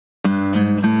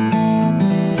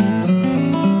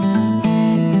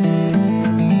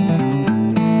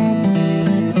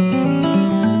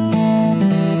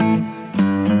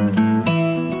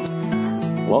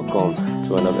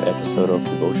episode of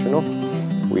Devotional.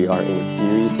 We are in a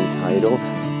series entitled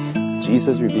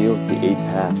Jesus Reveals the 8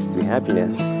 Paths to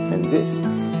Happiness, and this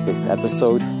is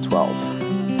episode 12.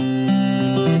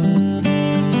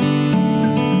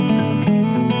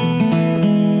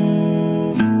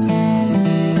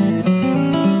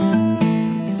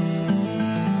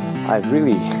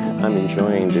 I'm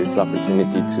enjoying this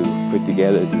opportunity to put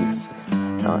together these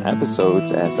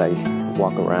episodes as I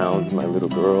walk around my little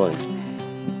girl and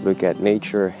look at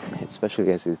nature,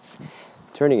 especially as it's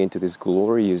turning into this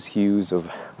glorious hues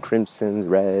of crimson,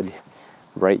 red,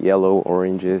 bright yellow,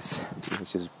 oranges.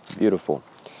 It's just beautiful.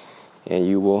 And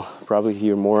you will probably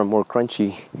hear more and more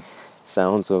crunchy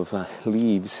sounds of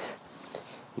leaves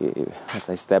as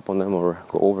I step on them or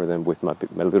go over them with my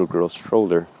little girl's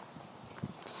stroller.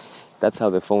 That's how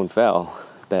the phone fell.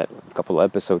 That a couple of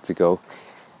episodes ago,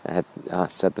 I had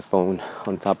set the phone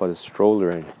on top of the stroller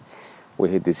and we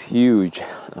hit this huge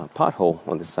pothole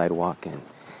on the sidewalk, and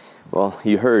well,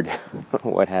 you heard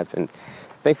what happened.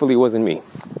 Thankfully, it wasn't me.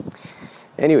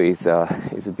 Anyways,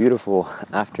 it's a beautiful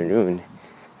afternoon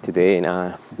today, and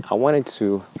I wanted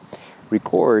to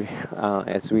record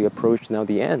as we approach now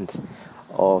the end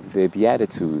of the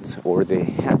Beatitudes or the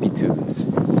Happitudes,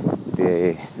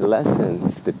 the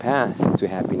lessons, the path to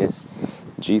happiness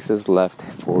Jesus left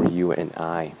for you and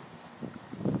I.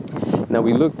 Now,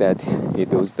 we looked at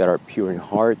those that are pure in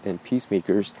heart and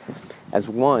peacemakers as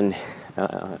one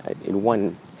in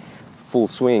one full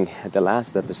swing at the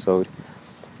last episode,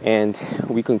 and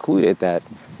we concluded that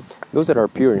those that are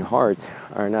pure in heart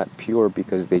are not pure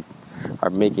because they are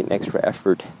making extra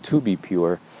effort to be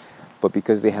pure, but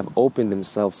because they have opened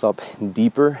themselves up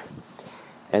deeper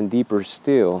and deeper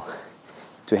still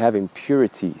to have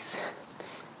impurities,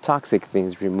 toxic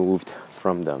things removed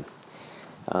from them.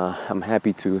 I'm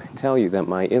happy to tell you that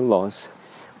my in-laws,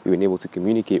 we've been able to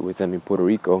communicate with them in Puerto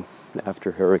Rico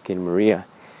after Hurricane Maria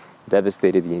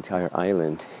devastated the entire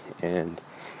island. And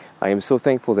I am so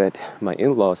thankful that my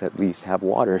in-laws at least have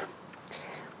water.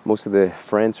 Most of the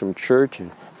friends from church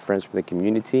and friends from the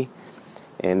community,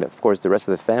 and of course the rest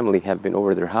of the family, have been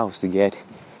over their house to get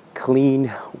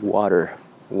clean water,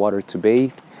 water to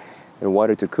bathe and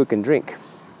water to cook and drink.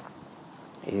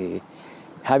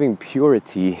 Having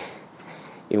purity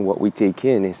in what we take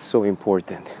in is so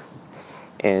important.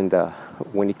 And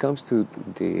when it comes to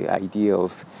the idea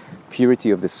of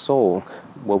purity of the soul,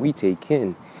 what we take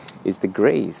in is the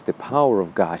grace, the power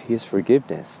of God, His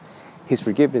forgiveness. His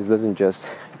forgiveness doesn't just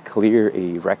clear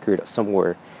a record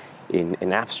somewhere in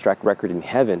an abstract record in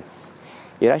heaven.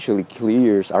 It actually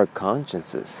clears our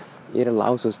consciences. It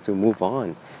allows us to move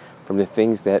on from the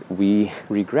things that we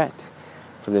regret,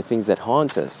 from the things that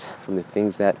haunt us, from the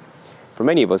things that, for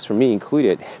many of us, for me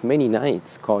included, many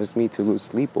nights caused me to lose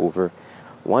sleep over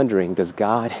wondering, does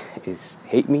God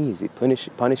hate me? Is He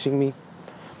punishing me?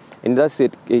 And thus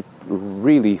it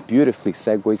really beautifully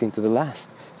segues into the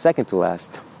second to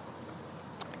last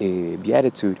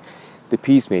beatitude, the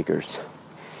peacemakers.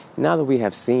 Now that we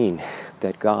have seen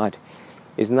that God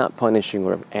is not punishing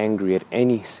or angry at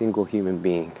any single human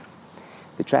being,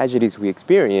 the tragedies we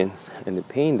experience and the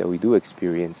pain that we do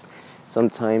experience,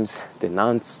 sometimes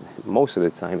most of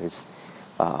the time is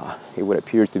it would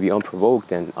appear to be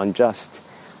unprovoked and unjust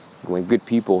when good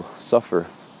people suffer.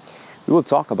 We will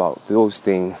talk about those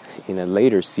things in a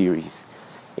later series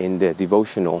in the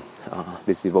devotional,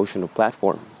 this devotional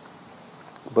platform.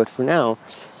 But for now,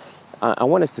 I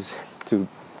want us to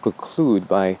conclude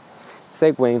by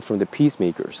segueing from the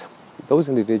peacemakers, those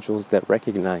individuals that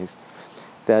recognize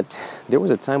that there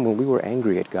was a time when we were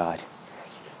angry at God.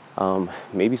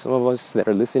 Maybe some of us that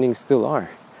are listening still are.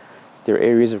 There are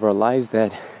areas of our lives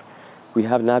that we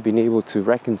have not been able to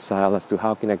reconcile as to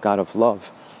how can a God of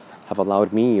love have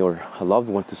allowed me or a loved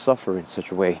one to suffer in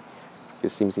such a way. It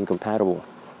seems incompatible.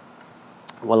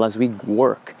 Well, as we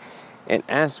work and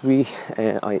as we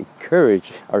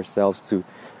encourage ourselves to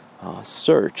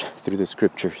search through the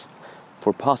scriptures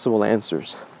for possible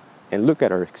answers and look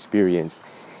at our experience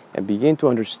and begin to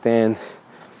understand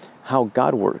how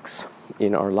God works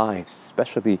in our lives,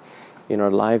 especially in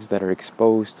our lives that are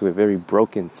exposed to a very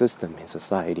broken system in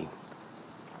society,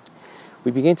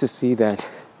 we begin to see that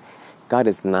God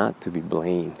is not to be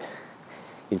blamed.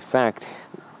 In fact,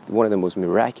 one of the most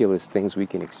miraculous things we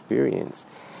can experience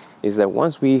is that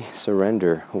once we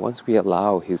surrender, once we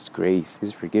allow His grace,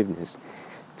 His forgiveness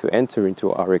to enter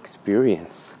into our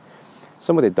experience,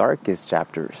 some of the darkest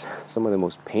chapters, some of the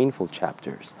most painful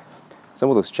chapters, some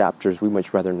of those chapters we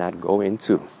much rather not go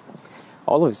into,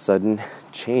 all of a sudden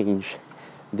change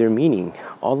their meaning.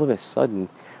 All of a sudden,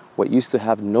 what used to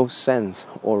have no sense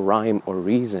or rhyme or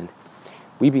reason,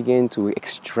 we begin to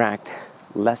extract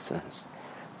lessons,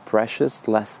 precious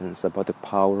lessons about the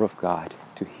power of God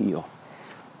to heal.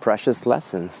 Precious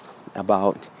lessons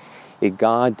about a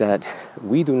God that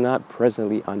we do not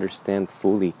presently understand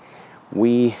fully.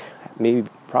 We maybe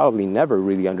probably never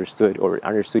really understood, or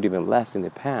understood even less in the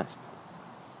past.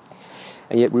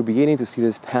 And yet we're beginning to see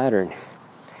this pattern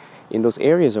in those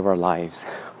areas of our lives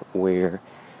where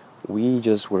we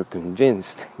just were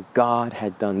convinced God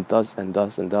had done thus and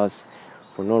thus and thus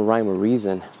for no rhyme or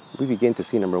reason. We begin to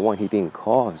see, number one, He didn't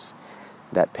cause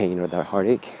that pain or that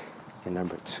heartache. And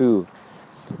number two,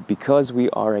 because we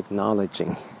are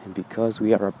acknowledging and because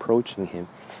we are approaching Him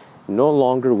no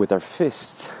longer with our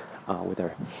fists, with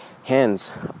our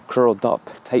hands curled up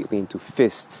tightly into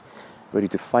fists, ready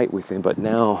to fight with Him, but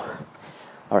now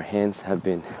our hands have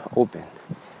been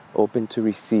open to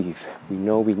receive. We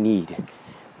know we need,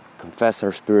 confess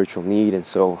our spiritual need, and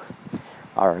so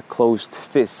our closed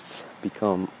fists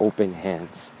become open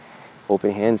hands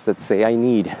that say, I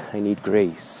need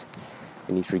grace,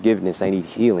 I need forgiveness, I need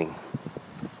healing.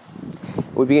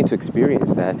 We begin to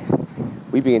experience that.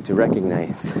 We begin to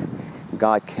recognize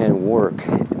God can work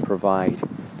and provide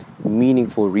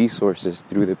meaningful resources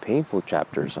through the painful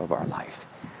chapters of our life.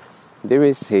 There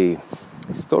is a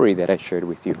story that I shared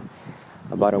with you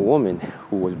about a woman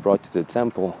who was brought to the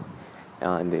temple,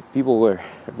 and the people were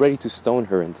ready to stone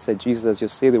her and said, Jesus,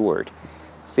 just say the word.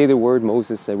 Say the word.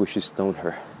 Moses said we should stone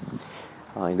her.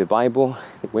 In the Bible,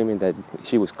 the women that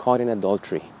she was caught in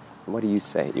adultery. What do you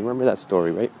say? You remember that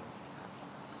story, right?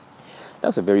 That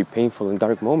was a very painful and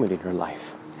dark moment in her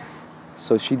life.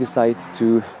 So she decides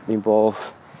to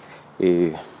involve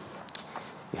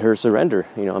her surrender.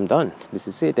 I'm done. This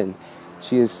is it. And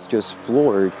she is just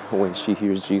floored when she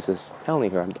hears Jesus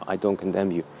telling her, I don't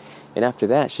condemn you. And after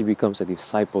that, she becomes a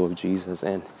disciple of Jesus.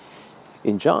 And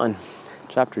in John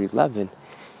chapter 11,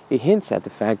 it hints at the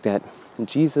fact that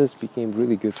Jesus became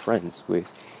really good friends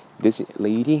with this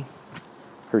lady,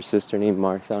 her sister named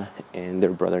Martha, and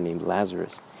their brother named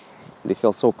Lazarus. They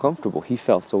felt so comfortable. He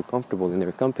felt so comfortable in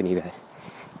their company that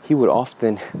he would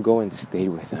often go and stay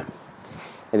with them.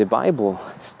 And the Bible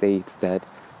states that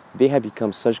they had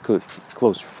become such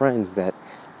close friends that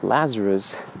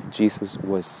Lazarus, Jesus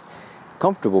was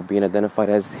comfortable being identified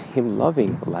as him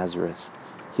loving Lazarus.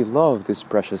 He loved this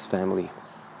precious family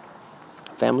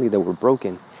that were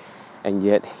broken, and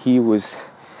yet he was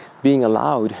being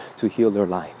allowed to heal their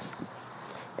lives.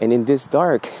 And in this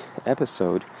dark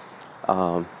episode,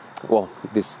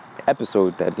 this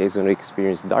episode that is going to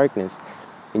experience darkness,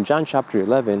 in John chapter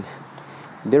 11,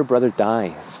 their brother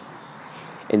dies.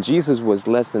 And Jesus was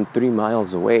less than 3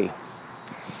 miles away.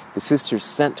 The sisters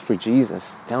sent for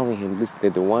Jesus, telling him, listen,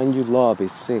 that the one you love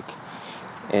is sick.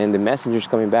 And the messenger's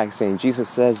coming back saying, Jesus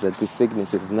says that this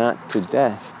sickness is not to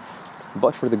death,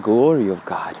 but for the glory of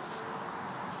God.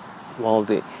 Well,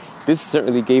 this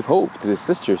certainly gave hope to the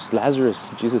sisters.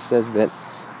 Lazarus, Jesus says that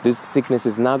this sickness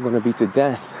is not going to be to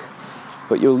death,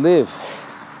 but you'll live,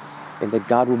 and that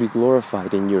God will be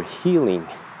glorified in your healing.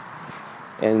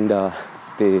 And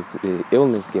the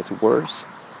illness gets worse,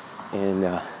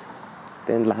 and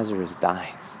then Lazarus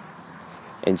dies.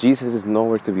 And Jesus is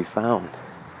nowhere to be found.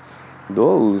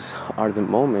 Those are the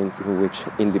moments in which,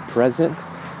 in the present,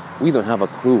 we don't have a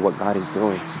clue what God is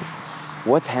doing.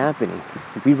 What's happening?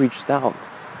 We reached out.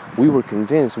 We were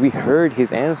convinced. We heard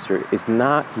His answer.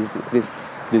 This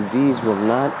disease will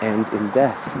not end in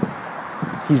death.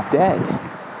 He's dead.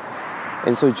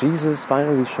 And so Jesus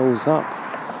finally shows up.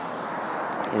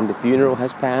 And the funeral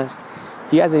has passed.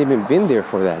 He hasn't even been there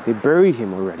for that. They buried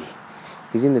him already.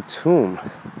 He's in the tomb.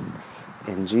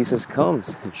 And Jesus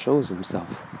comes and shows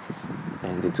Himself.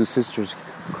 And the two sisters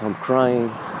come crying,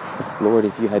 Lord,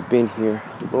 if you had been here.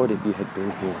 Lord, if you had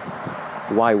been here.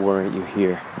 Why weren't you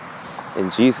here?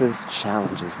 And Jesus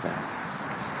challenges them.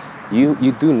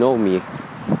 You do know me,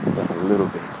 but a little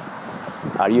bit.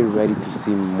 Are you ready to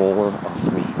see more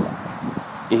of me?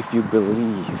 If you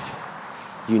believe,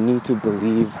 you need to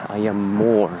believe I am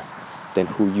more than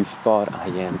who you thought I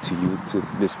am to you to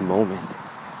this moment.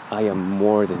 I am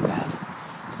more than that.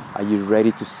 Are you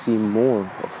ready to see more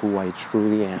of who I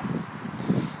truly am?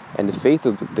 And the faith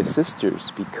of the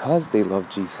sisters, because they love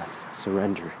Jesus,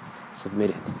 surrendered,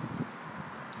 submitted.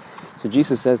 So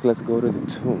Jesus says, let's go to the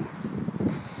tomb.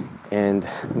 And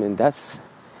that's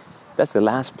the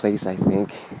last place I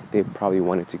think they probably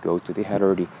wanted to go to. They had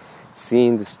already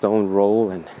seen the stone roll,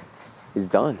 and it's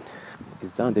done.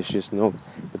 It's done. There's just the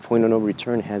point of no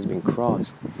return has been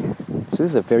crossed. So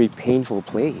this is a very painful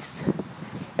place.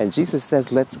 And Jesus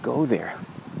says, let's go there.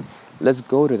 Let's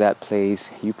go to that place.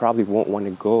 You probably won't want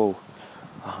to go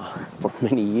for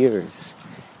many years.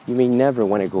 You may never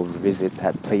want to go visit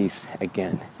that place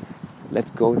again. Let's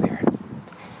go there.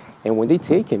 And when they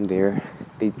take him there,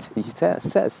 he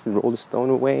says, roll the stone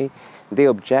away. They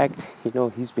object.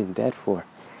 He's been dead for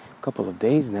a couple of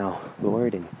days now,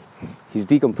 Lord, and he's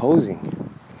decomposing.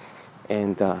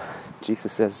 And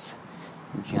Jesus says,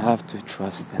 you have to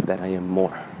trust that I am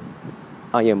more.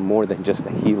 I am more than just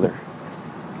a healer.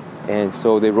 And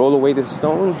so they roll away the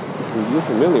stone. And you're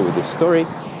familiar with this story.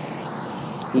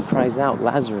 He cries out,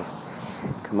 Lazarus,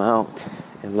 come out.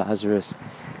 And Lazarus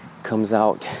comes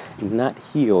out not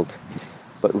healed,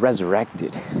 but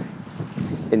resurrected.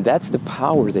 And that's the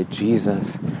power that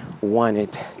Jesus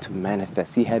wanted to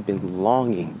manifest. He had been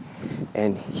longing,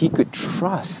 and he could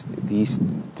trust these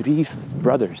three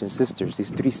brothers and sisters,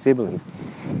 these three siblings.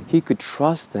 He could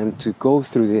trust them to go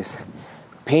through this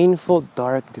painful,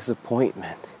 dark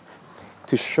disappointment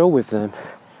to show with them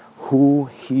who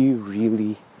he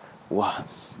really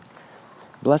was.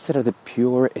 Blessed are the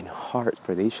pure in heart,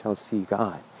 for they shall see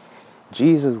God.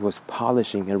 Jesus was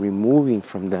polishing and removing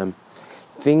from them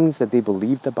things that they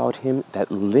believed about him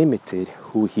that limited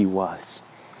who he was.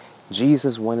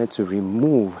 Jesus wanted to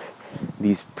remove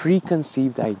these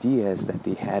preconceived ideas that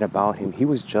they had about him. He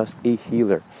was just a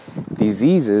healer.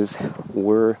 Diseases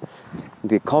were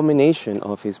the culmination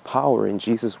of his power, and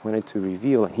Jesus wanted to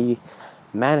reveal, and he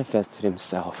manifested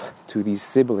himself to these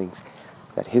siblings,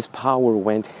 that his power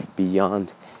went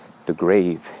beyond the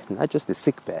grave, not just the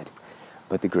sickbed,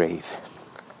 but the grave.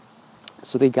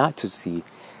 So they got to see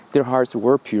their hearts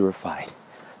were purified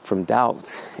from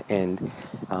doubts and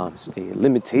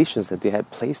limitations that they had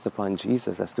placed upon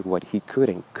Jesus as to what he could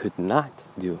and could not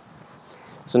do.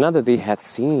 So now that they had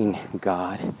seen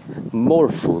God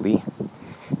more fully,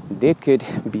 they could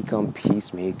become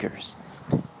peacemakers.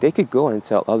 They could go and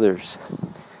tell others,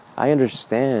 I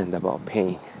understand about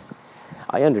pain.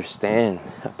 I understand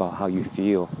about how you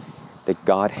feel, that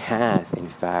God has, in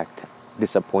fact,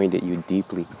 disappointed you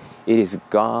deeply. It is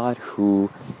God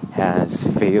who has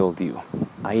failed you.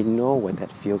 I know what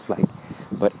that feels like,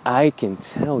 but I can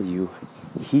tell you,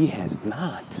 he has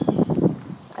not.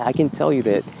 I can tell you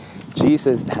that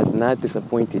Jesus has not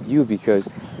disappointed you because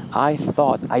I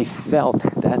felt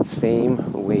that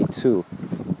same way too.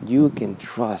 You can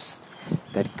trust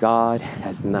that God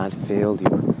has not failed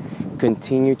you.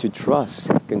 Continue to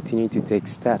trust, continue to take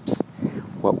steps.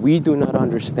 What we do not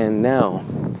understand now,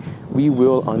 we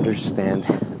will understand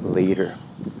later.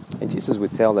 And Jesus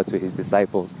would tell that to his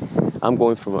disciples. I'm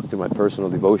going to my personal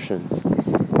devotions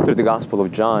through the Gospel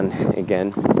of John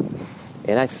again.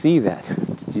 And I see that.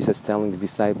 Jesus telling the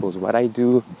disciples, what I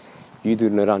do, you do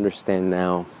not understand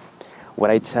now. What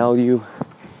I tell you,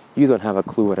 you don't have a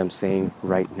clue what I'm saying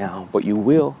right now. But you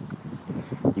will.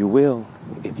 You will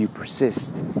if you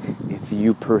persist, if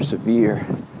you persevere,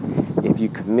 if you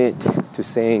commit to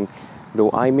saying,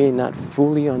 though I may not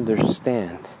fully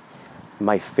understand,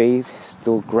 my faith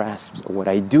still grasps what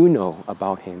I do know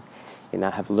about him, and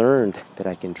I have learned that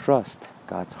I can trust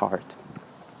God's heart.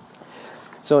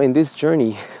 So in this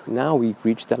journey, now we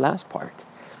reach the last part.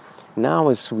 Now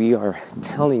as we are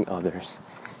telling others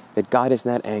that God is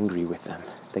not angry with them,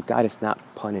 that God is not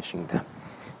punishing them,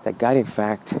 that God in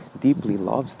fact deeply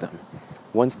loves them,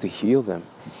 wants to heal them,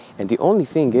 and the only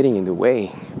thing getting in the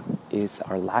way is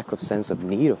our lack of sense of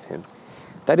need of him.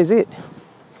 That is it.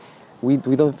 We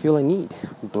don't feel a need.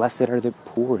 Blessed are the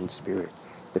poor in spirit.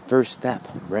 The first step,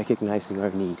 recognizing our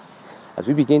need. As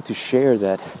we begin to share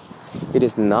that it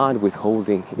is not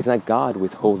withholding, it's not God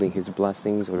withholding his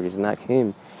blessings, or it is not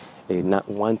him not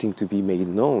wanting to be made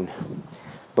known,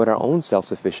 but our own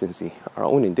self-sufficiency, our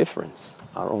own indifference,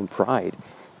 our own pride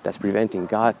that's preventing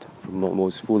God from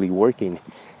most fully working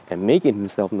and making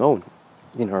himself known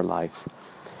in our lives.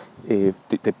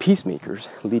 The peacemakers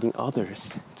leading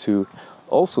others to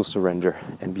also surrender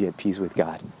and be at peace with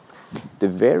God. The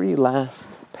very last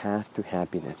path to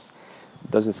happiness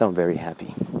doesn't sound very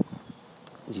happy.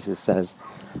 Jesus says,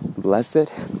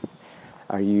 blessed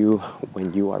are you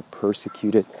when you are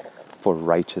persecuted for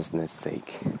righteousness'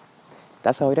 sake.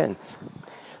 That's how it ends.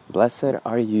 Blessed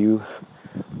are you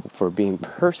for being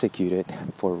persecuted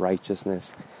for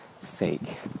righteousness'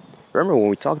 sake. Remember when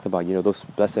we talked about, those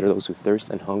blessed are those who thirst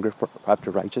and hunger after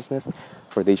righteousness,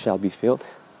 for they shall be filled.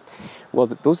 Well,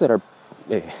 those that are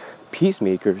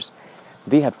peacemakers,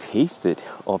 they have tasted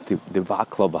of the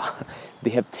baklava.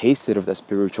 They have tasted of the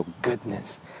spiritual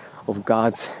goodness of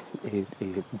God's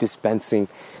dispensing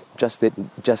just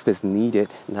as needed,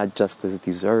 not just as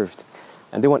deserved.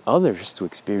 And they want others to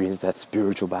experience that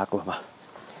spiritual baklava.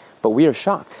 But we are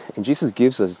shocked. And Jesus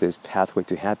gives us this pathway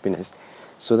to happiness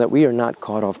so that we are not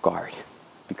caught off guard.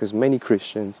 Because many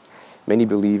Christians, many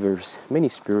believers, many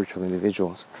spiritual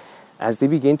individuals, as they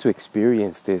begin to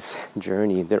experience this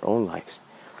journey in their own lives,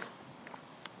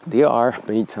 they are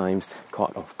many times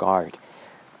caught off guard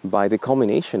by the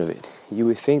culmination of it. You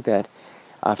would think that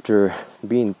after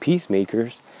being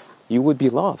peacemakers, you would be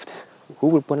loved. Who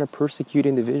would want to persecute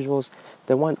individuals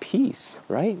that want peace,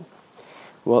 right?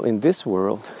 Well, in this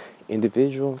world,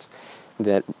 individuals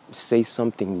that say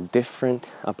something different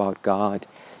about God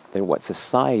than what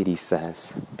society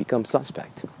says become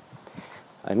suspect.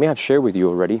 I may have shared with you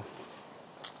already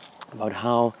about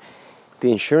how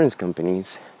the insurance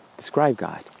companies describe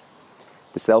God.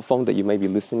 The cell phone that you may be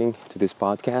listening to this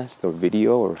podcast or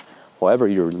video or however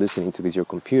you're listening to this, your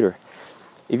computer,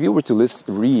 if you were to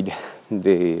read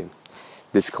the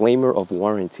disclaimer of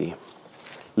warranty,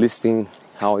 listing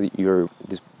how your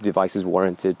device is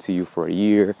warranted to you for a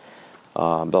year,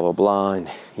 blah, blah, blah, and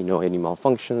any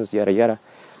malfunctions, yada, yada.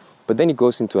 But then it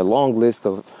goes into a long list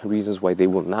of reasons why they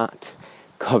will not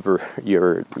cover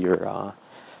your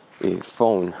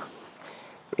phone.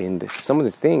 And some of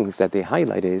the things that they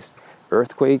highlight is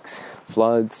earthquakes,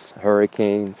 floods,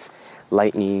 hurricanes,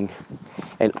 lightning,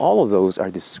 and all of those are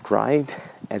described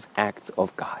as acts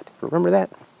of God. Remember that?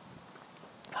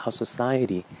 How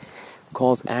society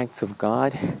calls acts of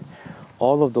God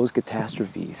all of those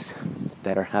catastrophes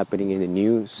that are happening in the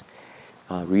news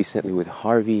recently with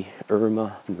Harvey,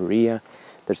 Irma, Maria.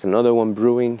 There's another one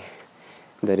brewing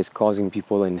that is causing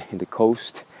people in the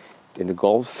coast, in the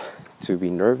Gulf, to be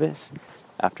nervous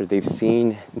after they've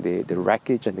seen the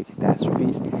wreckage and the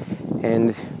catastrophes.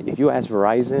 And if you ask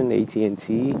Verizon,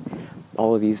 AT&T,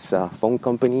 all of these phone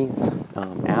companies,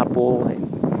 Apple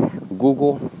and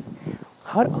Google,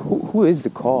 who is the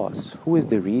cause? Who is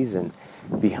the reason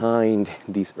behind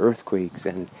these earthquakes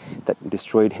and that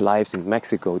destroyed lives in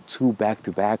Mexico, 2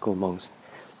 back-to-back almost?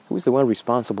 Who is the one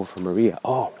responsible for Maria?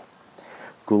 Oh,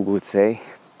 Google would say,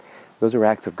 those are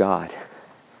acts of God.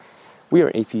 We are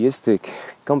an atheistic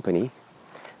company.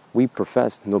 We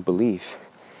profess no belief,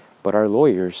 but our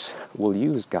lawyers will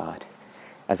use God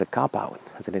as a cop-out,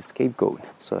 as an scapegoat,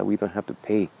 so that we don't have to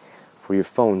pay for your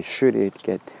phone should it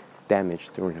get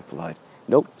damaged during a flood.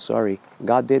 Nope, sorry,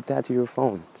 God did that to your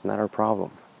phone. It's not our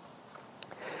problem.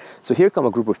 So here come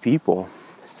a group of people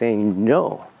saying,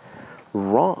 no,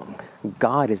 wrong.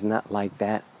 God is not like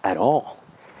that at all.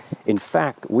 In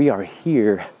fact, we are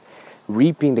here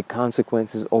reaping the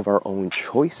consequences of our own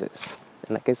choices.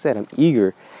 And like I said, I'm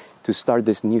eager to start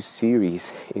this new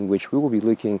series in which we will be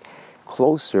looking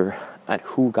closer at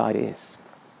who God is.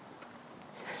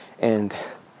 And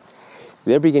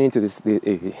they're beginning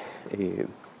to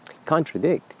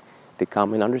contradict the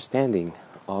common understanding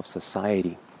of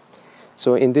society.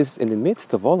 So in the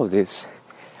midst of all of this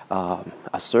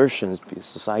assertions,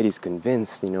 society is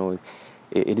convinced,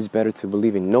 it is better to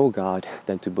believe in no God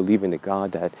than to believe in the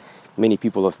God that many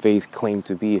people of faith claim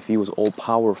to be. If he was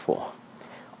all-powerful,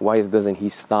 why doesn't he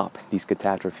stop these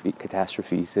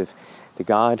catastrophes? If the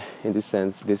God, in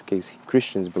this case,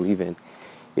 Christians believe in,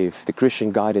 if the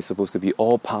Christian God is supposed to be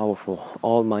all-powerful,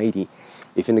 almighty,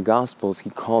 if in the Gospels he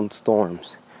calmed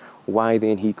storms, why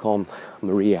didn't he calm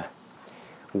Maria?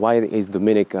 Why is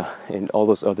Dominica and all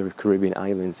those other Caribbean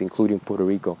islands, including Puerto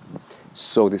Rico,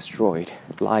 so destroyed?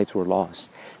 Lives were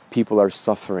lost. People are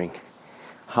suffering.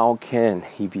 How can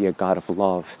he be a God of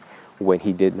love when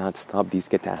he did not stop these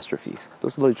catastrophes?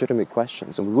 Those are legitimate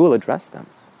questions, and we will address them.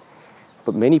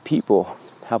 But many people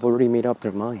have already made up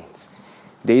their minds.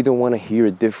 They don't want to hear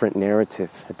a different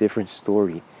narrative, a different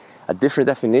story, a different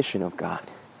definition of God.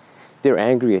 They're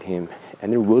angry at him,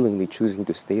 and they're willingly choosing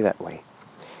to stay that way.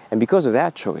 And because of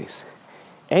that choice,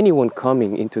 anyone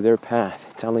coming into their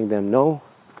path telling them, no,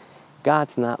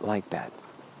 God's not like that,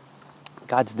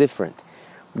 God's different,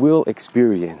 will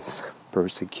experience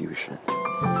persecution.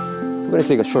 We're going to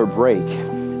take a short break,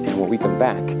 and when we come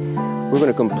back, we're going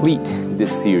to complete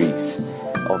this series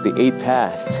of the 8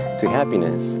 paths to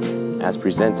happiness as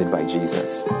presented by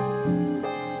Jesus.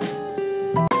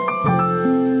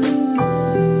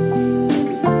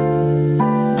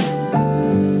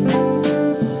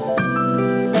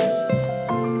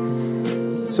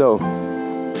 So,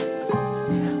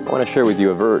 I want to share with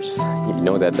you a verse. You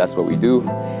know that's what we do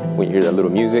when you hear that little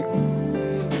music.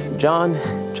 John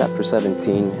chapter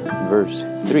 17, verse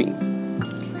 3.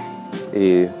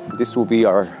 This will be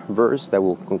our verse that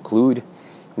will conclude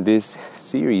this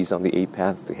series on the 8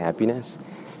 paths to happiness,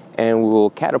 and will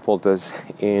catapult us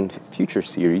in future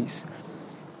series.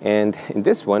 And in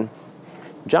this one,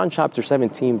 John chapter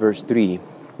 17, verse 3,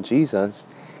 Jesus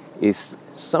is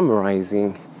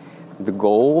summarizing the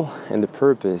goal and the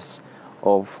purpose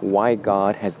of why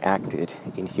God has acted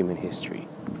in human history.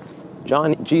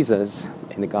 Jesus,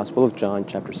 in the Gospel of John,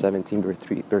 chapter 17,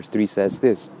 verse 3 says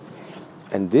this,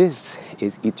 "And this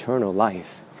is eternal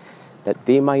life, that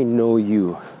they might know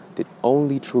you, the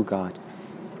only true God,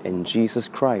 and Jesus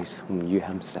Christ, whom you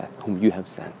have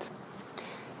sent.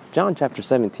 John chapter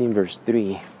 17, verse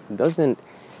 3 doesn't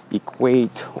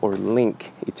equate or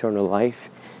link eternal life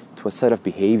to a set of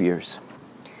behaviors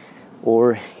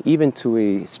or even to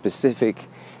a specific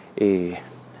a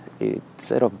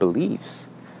set of beliefs.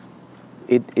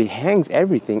 It hangs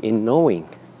everything in knowing,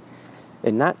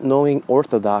 and not knowing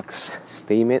orthodox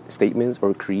statements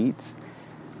or creeds.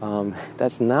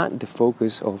 That's not the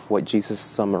focus of what Jesus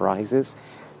summarizes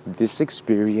this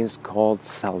experience called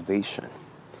salvation,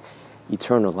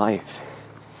 eternal life.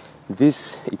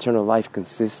 This eternal life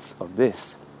consists of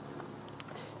this,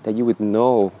 that you would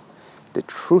know the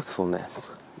truthfulness,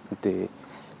 the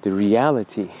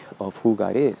reality of who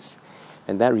God is.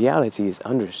 And that reality is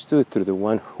understood through the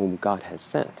one whom God has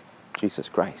sent, Jesus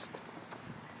Christ.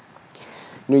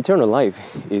 Eternal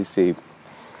life is a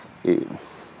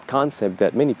concept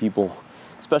that many people,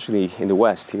 especially in the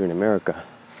West, here in America,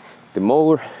 the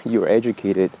more you're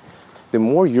educated, the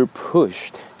more you're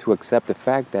pushed to accept the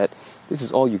fact that this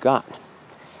is all you got.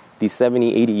 These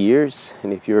 70, 80 years,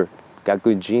 and if you've got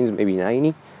good genes, maybe 90,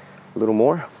 a little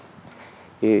more,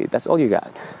 that's all you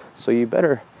got. So you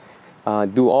better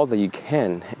do all that you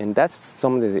can. And that's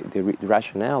some of the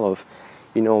rationale of,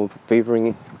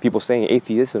 favoring people saying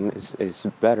atheism is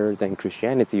better than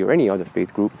Christianity or any other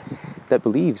faith group that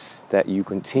believes that you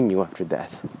continue after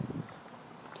death.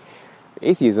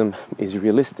 Atheism is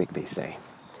realistic, they say.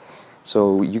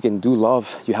 So you can do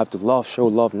love, you have to show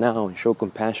love now and show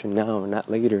compassion now and not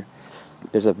later.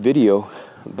 There's a video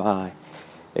by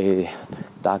a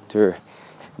Dr.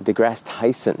 DeGrasse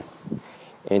Tyson,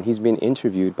 and he's been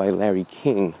interviewed by Larry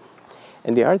King,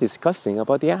 and they are discussing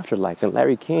about the afterlife. And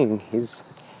Larry King, he's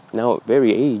now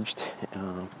very aged.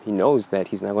 He knows that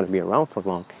he's not going to be around for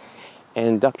long.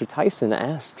 And Dr. Tyson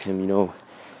asked him,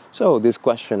 so this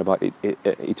question about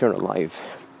eternal life.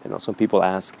 Some people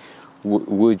ask,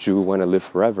 would you want to live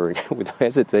forever? Without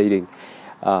hesitating,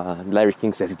 Larry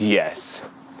King says yes.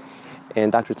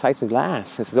 And Dr. Tyson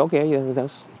laughs and says, okay, yeah,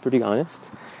 that's pretty honest.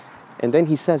 And then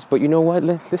he says, but you know what?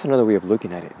 There's another way of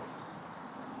looking at it.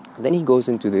 And then he goes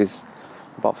into this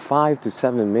about 5 to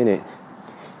 7 minute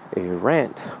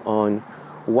rant on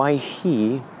why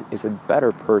he is a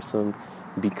better person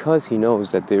because he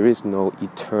knows that there is no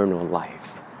eternal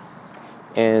life.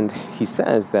 And he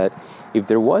says that if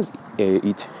there was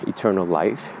eternal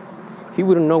life, he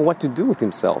wouldn't know what to do with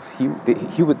himself.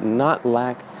 He would not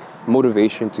lack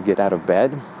motivation to get out of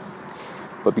bed.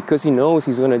 But because he knows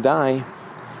he's going to die,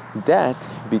 death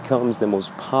becomes the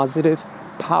most positive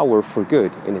power for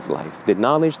good in his life. The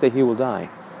knowledge that he will die,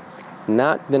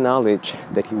 not the knowledge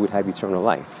that he would have eternal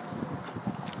life.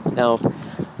 Now,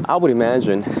 I would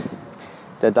imagine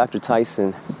that Dr.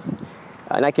 Tyson,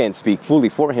 and I can't speak fully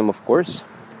for him, of course,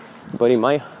 but in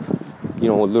my,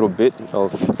 a little bit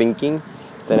of thinking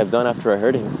that I've done after I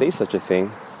heard him say such a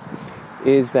thing,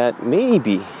 is that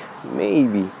maybe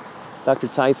Dr.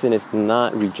 Tyson is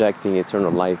not rejecting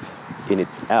eternal life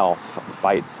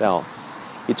by itself.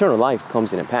 Eternal life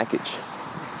comes in a package.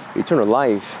 Eternal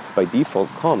life, by default,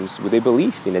 comes with a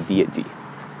belief in a deity.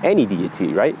 Any deity,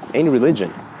 right? Any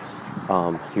religion.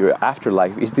 Your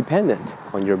afterlife is dependent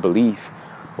on your belief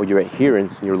or your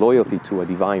adherence and your loyalty to a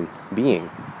divine being,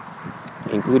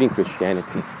 including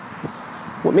Christianity.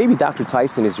 What maybe Dr.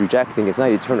 Tyson is rejecting is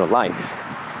not eternal life,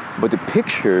 but the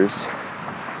pictures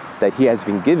that he has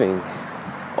been giving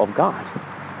of God.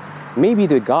 Maybe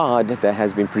the God that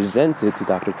has been presented to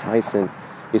Dr. Tyson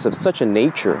is of such a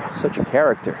nature, such a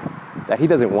character, that he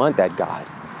doesn't want that God.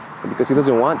 And because he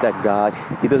doesn't want that God,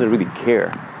 he doesn't really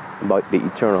care about the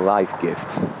eternal life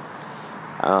gift.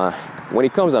 When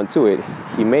it comes down to it,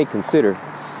 he may consider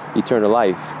eternal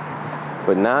life,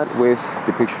 but not with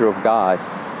the picture of God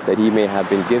that he may have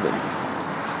been given.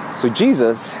 So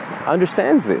Jesus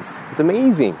understands this. It's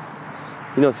amazing.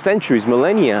 Centuries,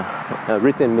 millennia,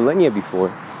 written millennia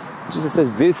before, Jesus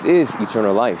says this is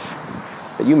eternal life,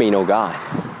 that you may know God.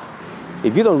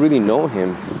 If you don't really know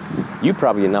him, you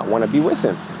probably not want to be with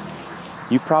him.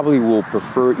 You probably will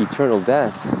prefer eternal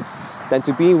death than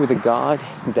to be with a God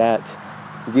that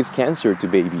gives cancer to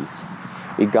babies,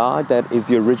 a God that is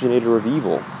the originator of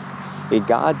evil, a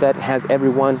God that has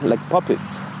everyone like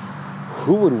puppets.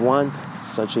 Who would want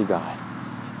such a God?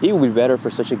 It would be better for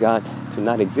such a God to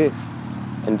not exist.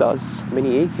 And thus,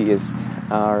 many atheists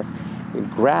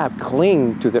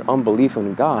cling to their unbelief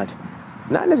in God,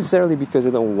 not necessarily because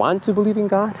they don't want to believe in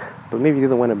God, but maybe they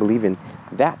don't want to believe in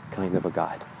that kind of a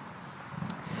God.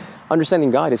 Understanding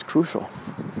God is crucial.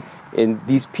 And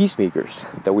these peacemakers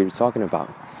that we were talking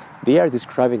about, they are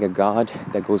describing a God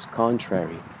that goes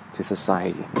contrary to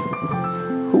society.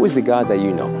 Who is the God that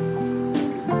you know?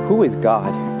 Who is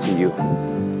God to you?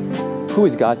 Who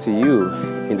is God to you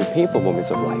in the painful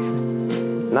moments of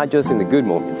life? Not just in the good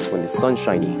moments when the sun's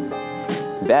shining.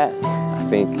 That, I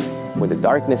think, when the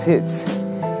darkness hits,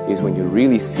 is when you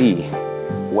really see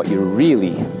what you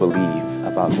really believe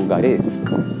about who God is.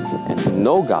 And to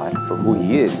know God for who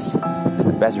He is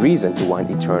the best reason to want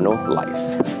eternal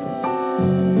life.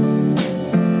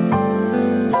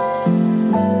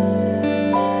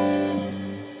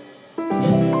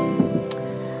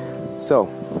 So,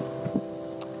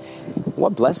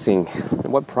 what blessing,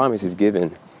 what promise is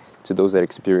given to those that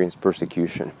experience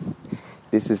persecution?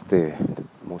 This is the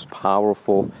most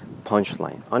powerful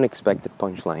punchline, unexpected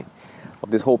punchline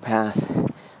of this whole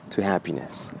path to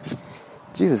happiness.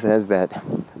 Jesus says that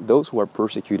those who are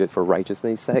persecuted for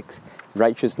righteousness'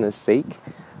 sake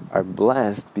are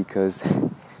blessed because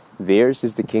theirs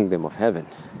is the kingdom of heaven.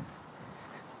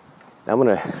 I'm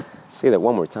going to say that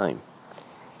one more time.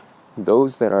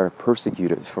 Those that are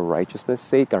persecuted for righteousness'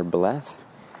 sake are blessed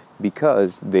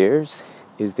because theirs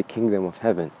is the kingdom of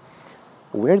heaven.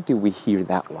 Where do we hear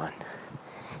that one?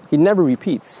 He never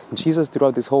repeats. Jesus,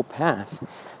 throughout this whole path,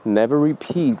 never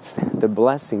repeats the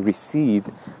blessing received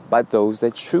by those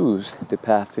that choose the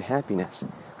path to happiness.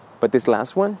 But this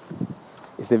last one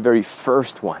is the very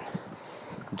first one.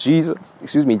 Jesus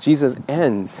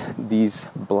ends these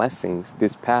blessings,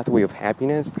 this pathway of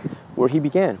happiness, where He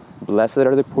began. Blessed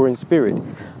are the poor in spirit,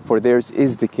 for theirs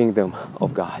is the kingdom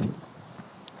of God.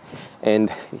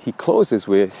 And He closes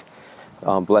with,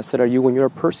 blessed are you when you are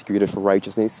persecuted for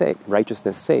righteousness'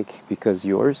 sake, because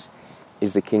yours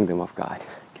is the kingdom of God,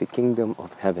 the kingdom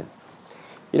of heaven.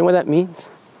 You know what that means?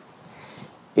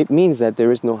 It means that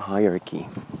there is no hierarchy.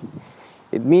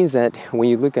 It means that when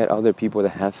you look at other people that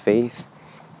have faith,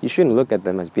 you shouldn't look at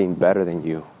them as being better than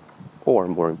you, or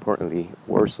more importantly,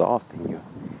 worse off than you.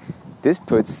 This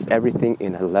puts everything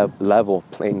in a level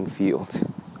playing field.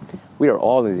 We are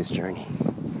all in this journey.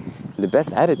 The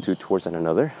best attitude towards one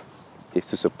another is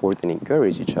to support and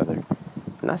encourage each other,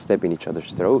 not step in each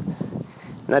other's throat,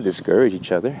 not discourage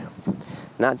each other,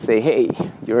 not say, hey,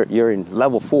 you're in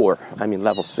level 4, I'm in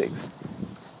level 6.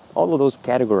 All of those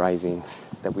categorizings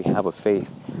that we have of faith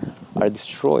are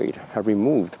destroyed, are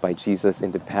removed by Jesus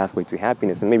in the pathway to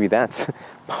happiness. And maybe that's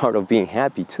part of being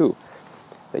happy too,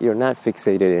 that you're not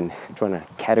fixated in trying to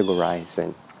categorize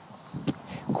and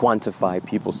quantify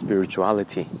people's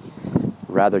spirituality.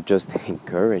 Rather just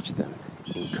encourage them.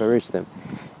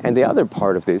 And the other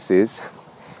part of this is,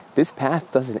 this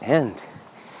path doesn't end.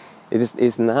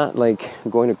 It's not like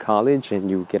going to college and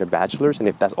you get a bachelor's, and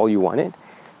if that's all you wanted,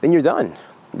 then you're done.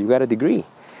 You got a degree.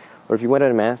 Or if you went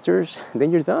at a master's,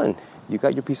 then you're done. You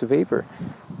got your piece of paper.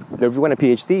 Or if you want a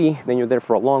PhD, then you're there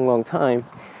for a long, long time.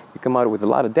 You come out with a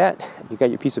lot of debt, you got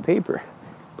your piece of paper,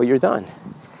 but you're done.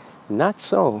 Not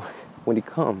so when it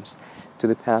comes to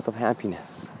the path of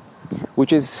happiness,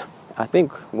 which is, I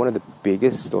think, one of the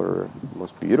biggest or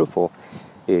most beautiful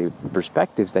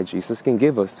perspectives that Jesus can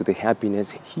give us to the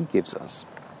happiness He gives us.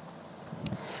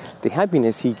 The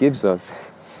happiness He gives us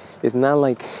is not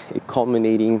like a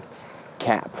culminating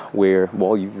cap where,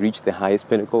 well, you've reached the highest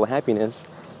pinnacle of happiness,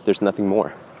 there's nothing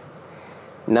more.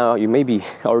 Now, you may be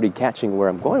already catching where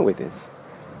I'm going with this.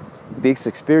 This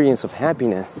experience of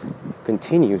happiness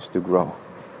continues to grow,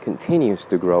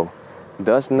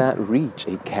 does not reach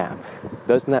a cap,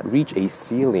 does not reach a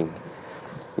ceiling.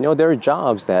 You know, there are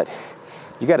jobs that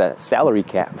you got a salary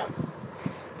cap.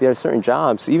 There are certain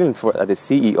jobs, even for at the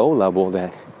CEO level,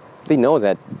 that they know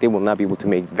that they will not be able to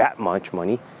make that much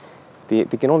money. They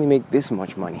can only make this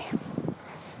much money.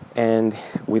 And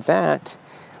with that,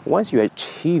 once you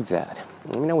achieve that,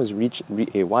 I mean, I was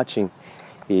watching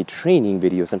a training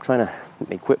videos. I'm trying to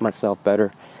equip myself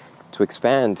better to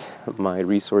expand my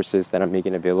resources that I'm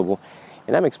making available.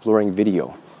 And I'm exploring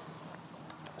video.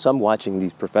 So I'm watching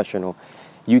these professional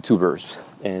YouTubers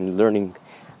and learning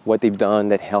what they've done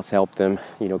that has helped them,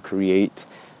 create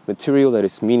material that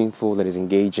is meaningful, that is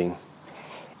engaging.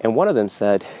 And one of them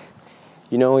said,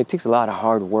 it takes a lot of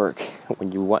hard work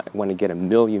when you want to get 1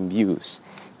 million views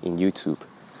in YouTube.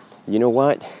 You know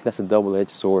what? That's a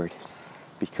double-edged sword,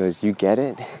 because you get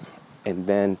it and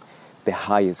then the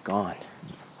high is gone.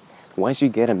 Once you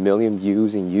get 1 million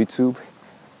views in YouTube,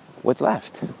 what's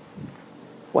left?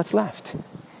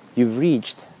 You've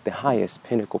reached the highest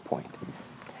pinnacle point.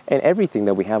 And everything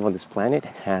that we have on this planet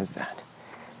has that.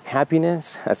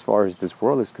 Happiness, as far as this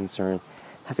world is concerned,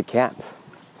 has a cap.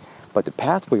 But the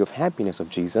pathway of happiness of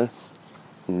Jesus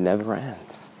never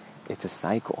ends. It's a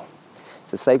cycle.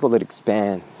 It's a cycle that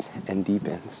expands and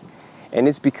deepens. And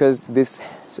it's because this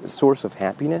source of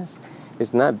happiness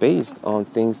is not based on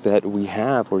things that we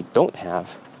have or don't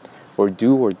have, or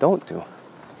do or don't do.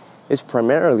 is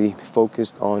primarily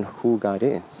focused on who God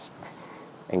is.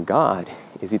 And God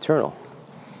is eternal.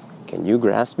 Can you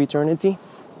grasp eternity?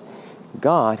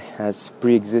 God has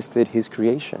pre-existed His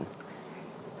creation.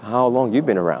 How long you've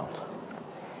been around?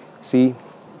 See,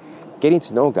 getting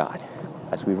to know God,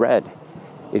 as we read,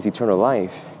 is eternal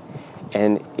life.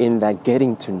 And in that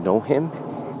getting to know Him,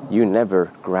 you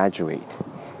never graduate.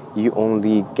 You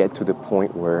only get to the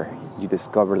point where you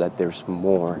discover that there's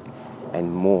more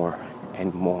and more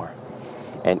and more.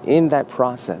 And in that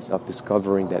process of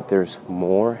discovering that there's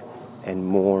more and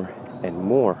more and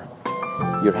more,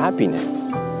 your happiness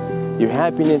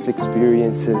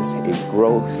experiences a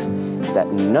growth that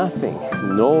nothing,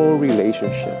 no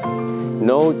relationship,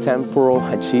 no temporal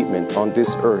achievement on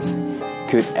this earth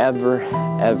could ever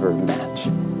match.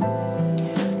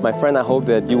 My friend, I hope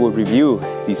that you will review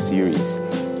this series.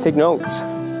 Take notes.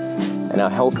 And I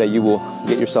hope that you will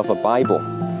get yourself a Bible.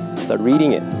 Start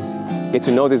reading it. Get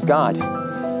to know this God.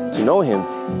 To know Him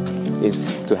is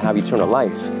to have eternal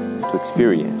life, to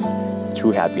experience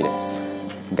true happiness.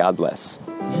 God bless.